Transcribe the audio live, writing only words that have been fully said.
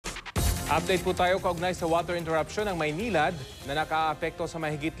Update po tayo kaugnay sa water interruption ng Maynilad na nakaapekto sa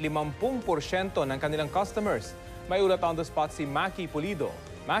mahigit 50% ng kanilang customers. May ulat on the spot si Maki Pulido.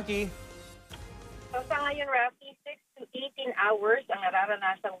 Maki? So sa ngayon, Rafi, 6 to 18 hours ang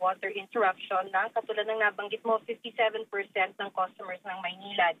nararanasang water interruption na katulad ng nabanggit mo, 57% ng customers ng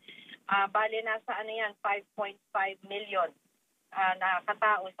Maynilad. Bale, nasa 5.5 million na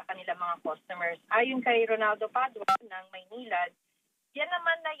katao sa kanilang mga customers. Ayon kay Ronaldo Padua ng Maynilad, yan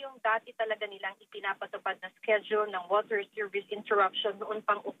naman na yung dati talaga nilang ipinapatupad na schedule ng water service interruption noon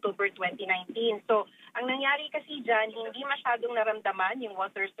pang October 2019. So, ang nangyari kasi dyan, hindi masyadong naramdaman yung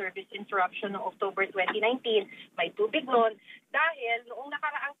water service interruption noong October 2019. May tubig noon dahil noong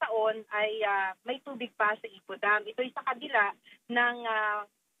nakaraang taon ay may tubig pa sa Ipo Dam. Ito'y sa kabila ng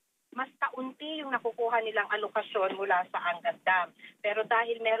mas kaunti yung nakukuha nilang alokasyon mula sa Angat Dam. Pero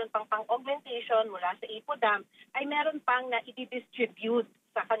dahil meron pang-augmentation mula sa Ipo Dam, ay meron pang na i-distribute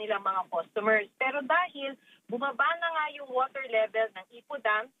sa kanilang mga customers. Pero dahil bumaba na nga yung water level ng Ipo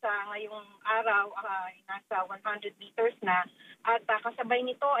Dam sa ngayong araw, ay nasa 100 meters na, at kasabay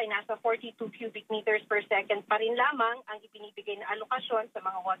nito ay nasa 42 cubic meters per second pa rin lamang ang ibinibigay na alokasyon sa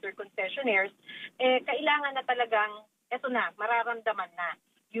mga water concessionaires, kailangan na talagang, eto na, mararamdaman na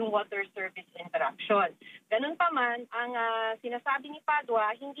yung water service interruption. Ganun pa man, ang sinasabi ni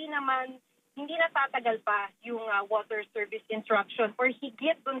Padua, hindi natatagal pa yung water service interruption or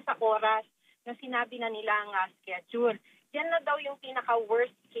higit dun sa oras na sinabi na nilang schedule. Yan na daw yung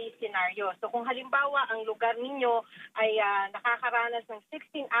pinaka-worst case scenario. So kung halimbawa ang lugar ninyo ay nakakaranas ng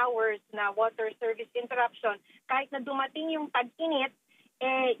 16 hours na water service interruption, kahit na dumating yung tag-init,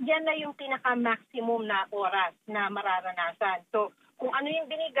 yan na yung pinaka-maximum na oras na mararanasan. So kung ano yung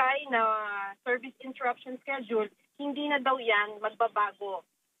binigay na service interruption schedule, hindi na daw yan magbabago.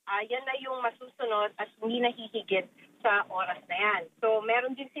 Yan na yung masusunod at hindi nahihigit sa oras na yan. So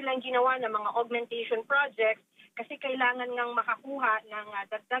meron din silang ginawa ng mga augmentation projects kasi kailangan ngang makakuha ng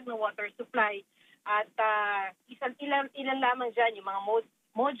dagdag na water supply at ilan lamang dyan yung mga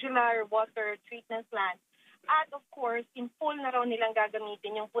modular water treatment plant. At of course, in full na raw nilang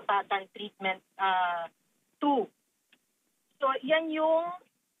gagamitin yung putatan treatment 2. So, yan yung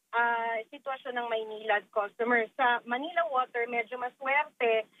sitwasyon ng Maynilad customers. Sa Manila Water, medyo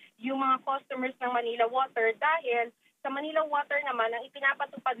maswerte yung mga customers ng Manila Water dahil sa Manila Water naman, ang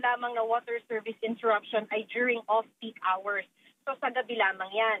ipinapatupad lamang na water service interruption ay during off-peak hours. So, sa gabi lamang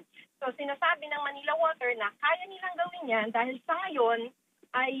yan. So, sinasabi ng Manila Water na kaya nilang gawin yan dahil sa ngayon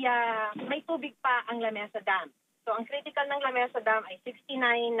ay may tubig pa ang Lamesa Dam. So, ang critical ng Lamesa Dam ay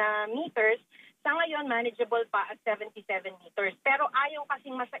 69 meters. Sa ngayon, manageable pa at 77 meters. Pero ayaw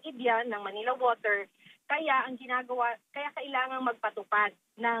kasing masaid yan ng Manila Water, kaya kailangang magpatupad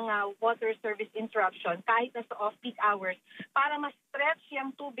ng water service interruption kahit na sa off-peak hours para ma-stretch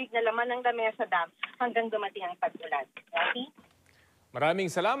yung tubig na laman ng Lamesa Dam hanggang dumating ang tag-ulan. Okay? Maraming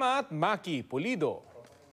salamat, Maki Pulido.